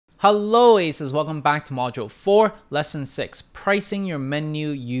Hello Aces, welcome back to Module 4, Lesson 6, Pricing your menu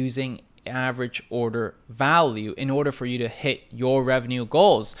using average order value in order for you to hit your revenue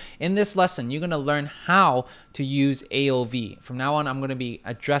goals. In this lesson, you're going to learn how to use AOV. From now on, I'm going to be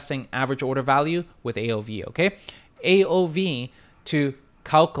addressing average order value with AOV, okay? AOV to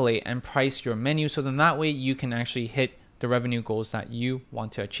calculate and price your menu so then that way you can actually hit the revenue goals that you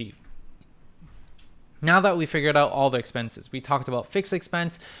want to achieve. Now that we figured out all the expenses, we talked about fixed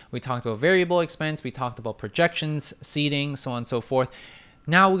expense, we talked about variable expense, we talked about projections, seating, so on and so forth.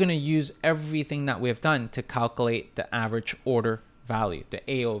 Now we're going to use everything that we have done to calculate the average order value, the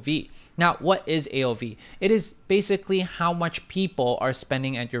AOV. Now, what is AOV? It is basically how much people are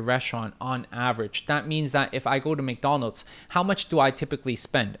spending at your restaurant on average. That means that if I go to McDonald's, how much do I typically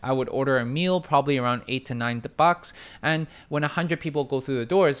spend? I would order a meal probably around $8 to $9. And when 100 people go through the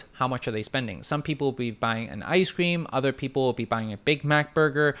doors, how much are they spending? Some people will be buying an ice cream. Other people will be buying a Big Mac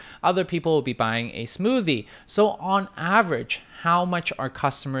burger. Other people will be buying a smoothie. So on average, how much are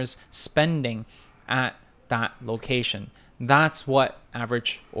customers spending at that location? That's what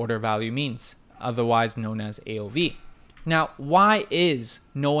average order value means, otherwise known as AOV. Now, why is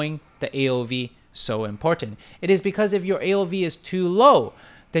knowing the AOV so important? It is because if your AOV is too low,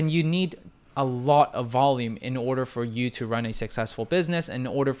 then you need a lot of volume in order for you to run a successful business, in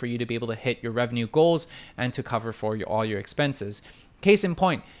order for you to be able to hit your revenue goals and to cover for all your expenses. Case in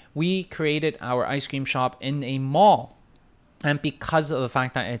point, we created our ice cream shop in a mall. And because of the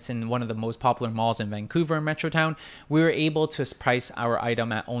fact that it's in one of the most popular malls in Vancouver, Metrotown, we were able to price our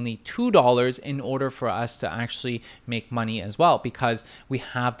item at only $2 in order for us to actually make money as well, because we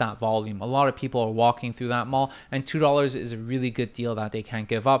have that volume. A lot of people are walking through that mall, and $2 is a really good deal that they can't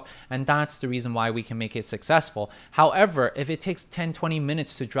give up. And that's the reason why we can make it successful. However, if it takes 10-20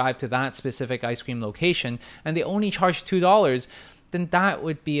 minutes to drive to that specific ice cream location and they only charge $2, then that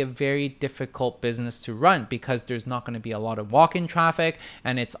would be a very difficult business to run, because there's not going to be a lot of walk-in traffic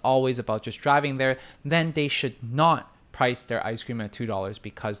and it's always about just driving there. Then they should not price their ice cream at $2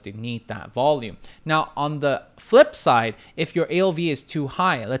 because they need that volume. Now, on the flip side, if your AOV is too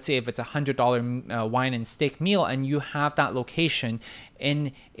high, let's say if it's a $100 wine and steak meal and you have that location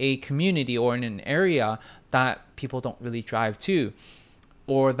in a community or in an area that people don't really drive to,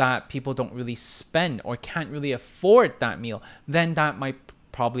 or that people don't really spend or can't really afford that meal, then that might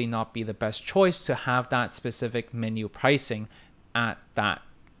probably not be the best choice to have that specific menu pricing at that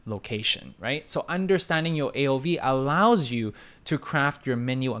location, right? So understanding your AOV allows you to craft your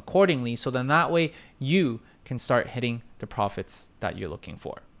menu accordingly, so then that way you can start hitting the profits that you're looking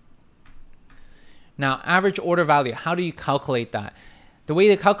for. Now, average order value, how do you calculate that? The way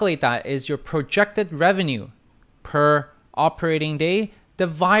to calculate that is your projected revenue per operating day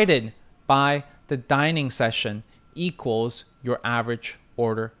divided by the dining session equals your average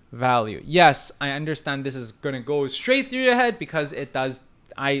order value. Yes, I understand this is going to go straight through your head because it does.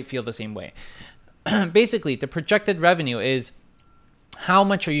 I feel the same way. Basically, the projected revenue is how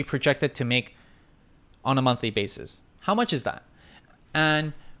much are you projected to make on a monthly basis? How much is that?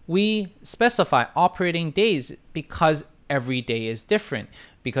 And we specify operating days because every day is different,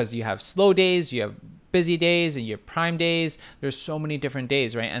 because you have slow days, you have busy days, and you have prime days. There's so many different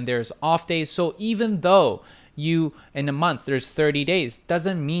days, right? And there's off days. So even though you, in a month, there's 30 days,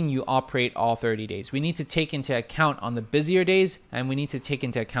 doesn't mean you operate all 30 days. We need to take into account on the busier days, and we need to take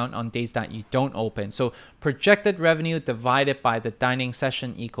into account on days that you don't open. So projected revenue divided by the dining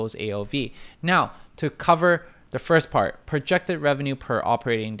session equals AOV. Now, to cover the first part, projected revenue per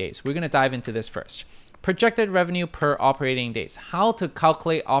operating days, we're going to dive into this first. Projected revenue per operating days, how to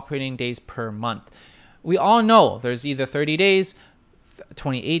calculate operating days per month. We all know there's either 30 days,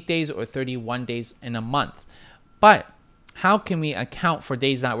 28 days, or 31 days in a month. But how can we account for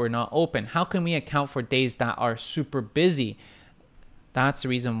days that we're not open? How can we account for days that are super busy? That's the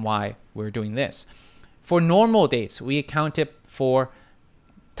reason why we're doing this. For normal days, we account it for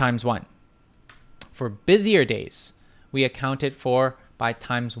 ×1. For busier days, we account it for by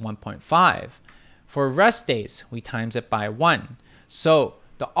 ×1.5. For rest days, we times it by 1. So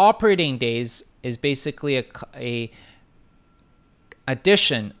the operating days is basically a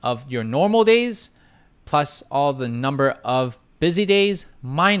addition of your normal days plus all the number of busy days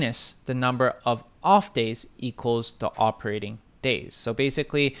minus the number of off days equals the operating days. So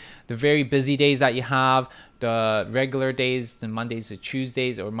basically, the very busy days that you have, the regular days, the Mondays to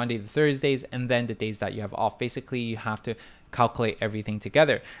Tuesdays or Monday to Thursdays, and then the days that you have off. Basically, you have to calculate everything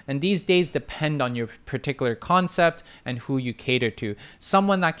together. And these days depend on your particular concept and who you cater to.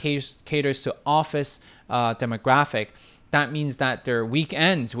 Someone that caters to office demographic, that means that their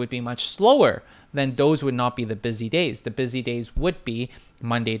weekends would be much slower. Then those would not be the busy days. The busy days would be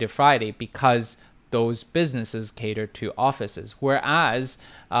Monday to Friday because those businesses cater to offices. Whereas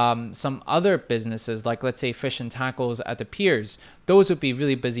some other businesses, like let's say fish and tackles at the piers, those would be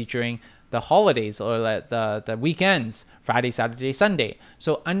really busy during the holidays or the weekends, Friday, Saturday, Sunday.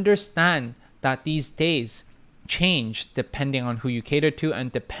 So understand that these days change depending on who you cater to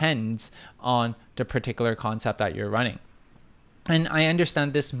and depends on the particular concept that you're running. And I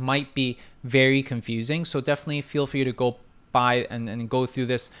understand this might be very confusing, so definitely feel free to go by and go through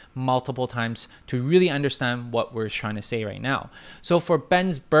this multiple times to really understand what we're trying to say right now. So for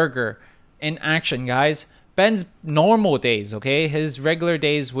Ben's Burger in action, guys, Ben's normal days, okay, his regular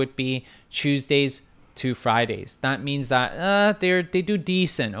days would be Tuesdays to Fridays. That means that they do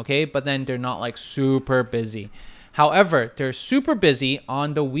decent, okay, but then they're not like super busy. However, they're super busy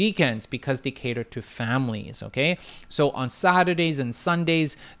on the weekends because they cater to families, okay? So on Saturdays and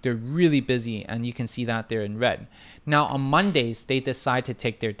Sundays, they're really busy, and you can see that they're in red. Now on Mondays, they decide to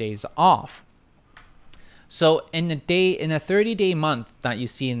take their days off. So in a 30-day month that you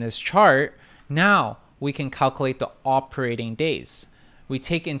see in this chart, now we can calculate the operating days. We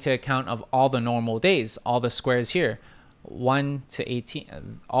take into account of all the normal days, all the squares here. 1 to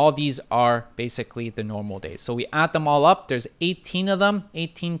 18, all these are basically the normal days. So we add them all up. There's 18 of them.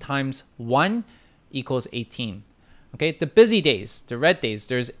 18 times 1 equals 18. Okay, the busy days, the red days,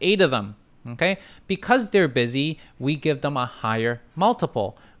 there's 8 of them. Okay, because they're busy, we give them a higher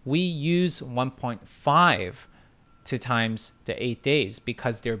multiple. We use 1.5 to times the 8 days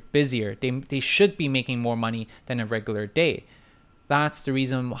because they're busier. They should be making more money than a regular day. That's the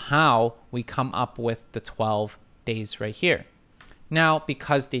reason how we come up with the 12 days right here. Now,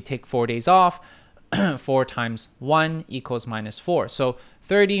 because they take 4 days off, 4 times 1 equals -4. So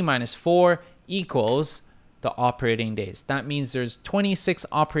 30 minus 4 equals the operating days. That means there's 26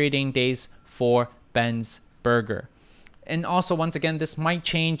 operating days for Ben's Burger. And also, once again, this might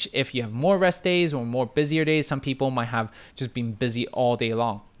change if you have more rest days or more busier days. Some people might have just been busy all day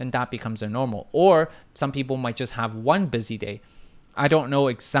long, and that becomes their normal. Or some people might just have one busy day. I don't know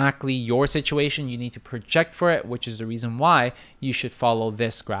exactly your situation. You need to project for it, which is the reason why you should follow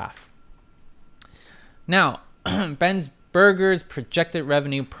this graph. Now, Ben's Burger's projected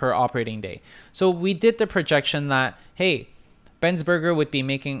revenue per operating day. So we did the projection that, hey, Ben's Burger would be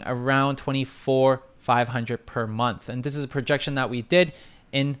making around $24,500 per month. And this is a projection that we did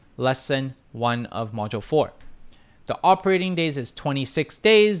in lesson 1 of module 4. The operating days is 26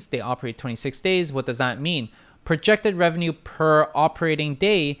 days. They operate 26 days. What does that mean? Projected revenue per operating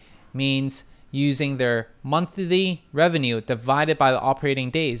day means using their monthly revenue divided by the operating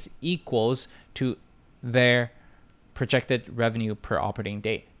days equals to their projected revenue per operating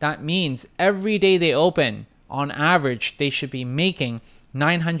day. That means every day they open, on average, they should be making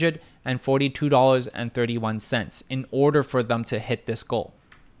 $942.31 in order for them to hit this goal.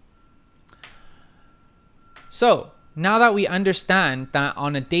 So now that we understand that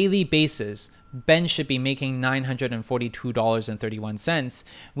on a daily basis, Ben should be making $942.31,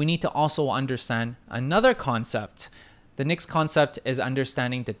 we need to also understand another concept. The next concept is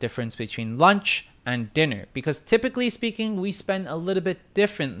understanding the difference between lunch and dinner, because typically speaking, we spend a little bit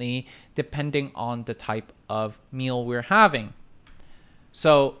differently depending on the type of meal we're having.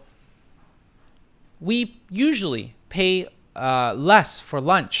 So we usually pay less for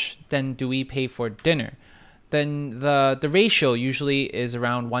lunch than do we pay for dinner. Then the ratio usually is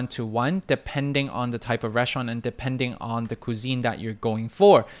around 1-to-1, depending on the type of restaurant and depending on the cuisine that you're going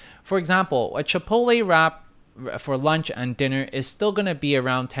for. For example, a Chipotle wrap for lunch and dinner is still going to be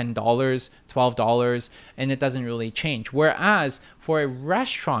around $10, $12, and it doesn't really change. Whereas for a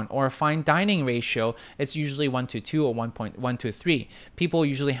restaurant or a fine dining ratio, it's usually 1-to-2 or 1.1-to-3. People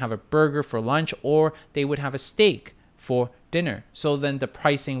usually have a burger for lunch, or they would have a steak for dinner. So then the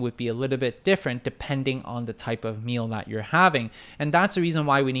pricing would be a little bit different depending on the type of meal that you're having. And that's the reason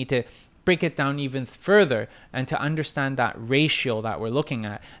why we need to break it down even further and to understand that ratio that we're looking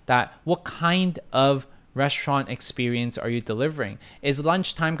at, that what kind of restaurant experience are you delivering? Is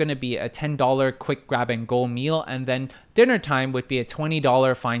lunchtime going to be a $10 quick grab and go meal, and then dinner time would be a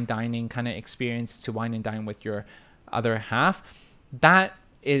 $20 fine dining kind of experience to wine and dine with your other half? That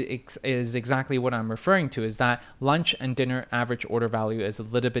is exactly what I'm referring to, is that lunch and dinner average order value is a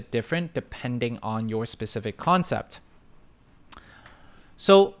little bit different depending on your specific concept.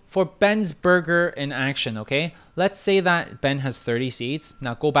 So for Ben's Burger in action, okay, let's say that Ben has 30 seats.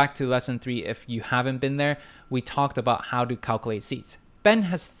 Now go back to lesson 3 if you haven't been there. We talked about how to calculate seats. Ben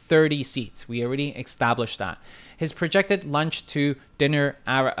has 30 seats. We already established that. His projected lunch to dinner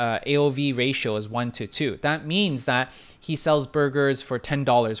AOV ratio is 1:2. That means that he sells burgers for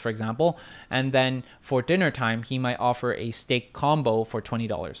 $10, for example, and then for dinner time, he might offer a steak combo for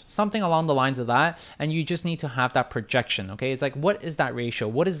 $20, something along the lines of that. And you just need to have that projection, okay? It's like, what is that ratio?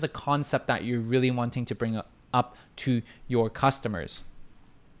 What is the concept that you're really wanting to bring up to your customers?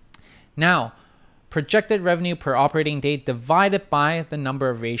 Now, projected revenue per operating day divided by the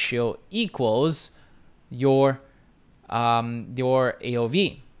number of ratio equals your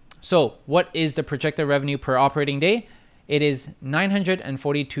AOV. So what is the projected revenue per operating day? It is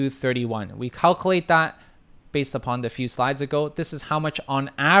 $942.31. We calculate that based upon the few slides ago. This is how much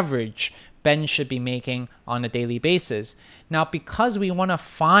on average Ben should be making on a daily basis. Now, because we want to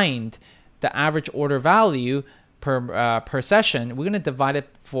find the average order value per session, we're going to divide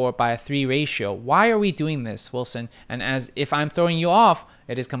it by a 3 ratio. Why are we doing this, Wilson? And as if I'm throwing you off,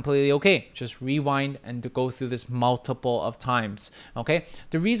 it is completely okay. Just rewind and to go through this multiple of times, okay?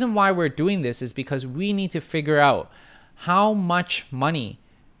 The reason why we're doing this is because we need to figure out how much money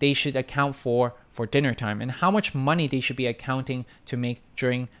they should account for dinner time and how much money they should be accounting to make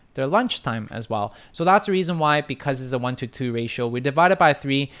during their lunchtime as well. So that's the reason why, because it's a 1:2 ratio, we divide it by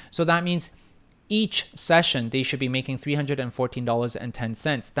 3. So that means each session, they should be making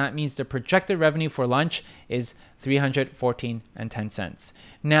 $314.10. That means the projected revenue for lunch is $314.10.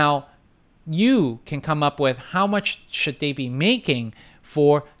 Now, you can come up with how much should they be making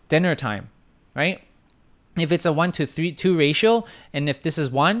for dinner time, right? If it's a 1:2 ratio, and if this is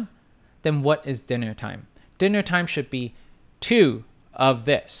 1, then what is dinner time? Dinner time should be 2 of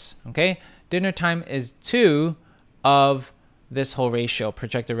this, okay? Dinner time is 2 of this whole ratio,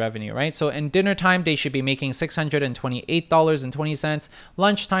 projected revenue, right? So in dinner time, they should be making $628.20.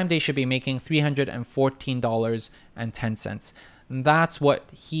 Lunchtime, they should be making $314.10. And that's what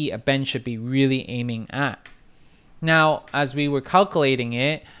Ben should be really aiming at. Now, as we were calculating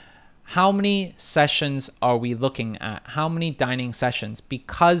it, how many sessions are we looking at? How many dining sessions?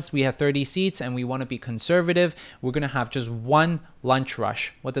 Because we have 30 seats and we want to be conservative, we're going to have just 1 lunch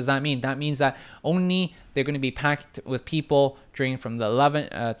rush. What does that mean? That means that only they're going to be packed with people during from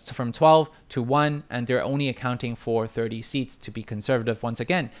 12 to 1, and they're only accounting for 30 seats to be conservative once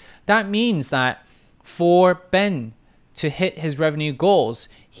again. That means that for Ben to hit his revenue goals,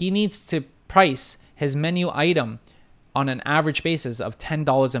 he needs to price his menu item on an average basis of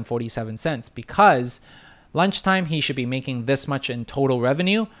 $10.47, because lunchtime he should be making this much in total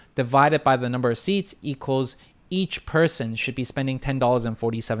revenue divided by the number of seats equals each person should be spending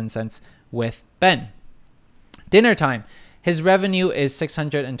 $10.47 with Ben. Dinner time, his revenue is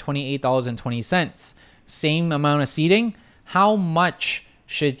 $628.20. Same amount of seating. How much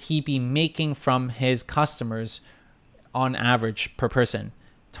should he be making from his customers on average per person?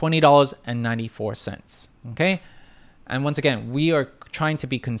 $20.94. Okay. And once again, we are trying to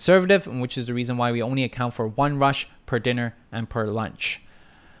be conservative, which is the reason why we only account for 1 rush per dinner and per lunch.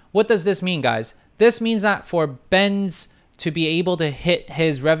 What does this mean, guys? This means that for Ben's to be able to hit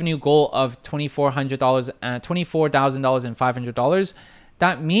his revenue goal of $24,500,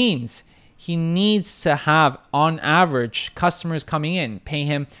 that means he needs to have, on average, customers coming in, pay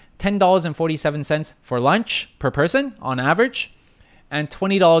him $10.47 for lunch per person on average, and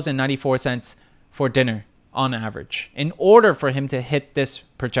 $20.94 for dinner on average, in order for him to hit this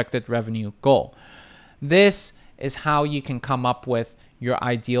projected revenue goal. This is how you can come up with your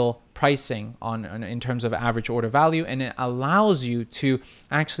ideal pricing in terms of average order value, and it allows you to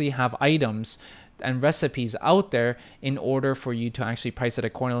actually have items and recipes out there in order for you to actually price it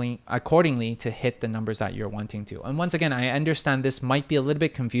accordingly to hit the numbers that you're wanting to. And once again, I understand this might be a little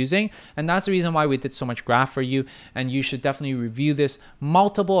bit confusing, and that's the reason why we did so much graph for you, and you should definitely review this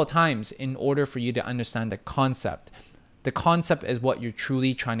multiple times in order for you to understand the concept. The concept is what you're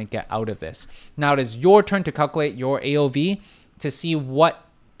truly trying to get out of this. Now it is your turn to calculate your AOV to see what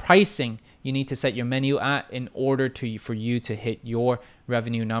pricing you need to set your menu at in order for you to hit your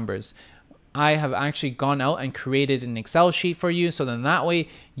revenue numbers. I have actually gone out and created an Excel sheet for you, so then that way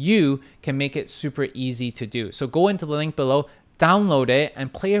you can make it super easy to do. So go into the link below, download it,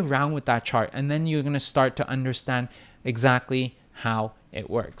 and play around with that chart, and then you're going to start to understand exactly how it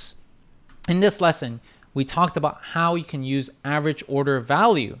works. In this lesson, we talked about how you can use average order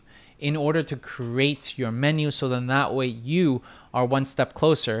value in order to create your menu, so then that way you are one step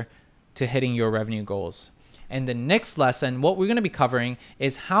closer to hitting your revenue goals. And the next lesson, what we're going to be covering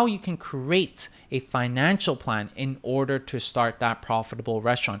is how you can create a financial plan in order to start that profitable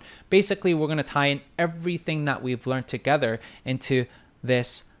restaurant. Basically, we're going to tie in everything that we've learned together into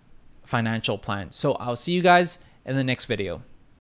this financial plan. So I'll see you guys in the next video.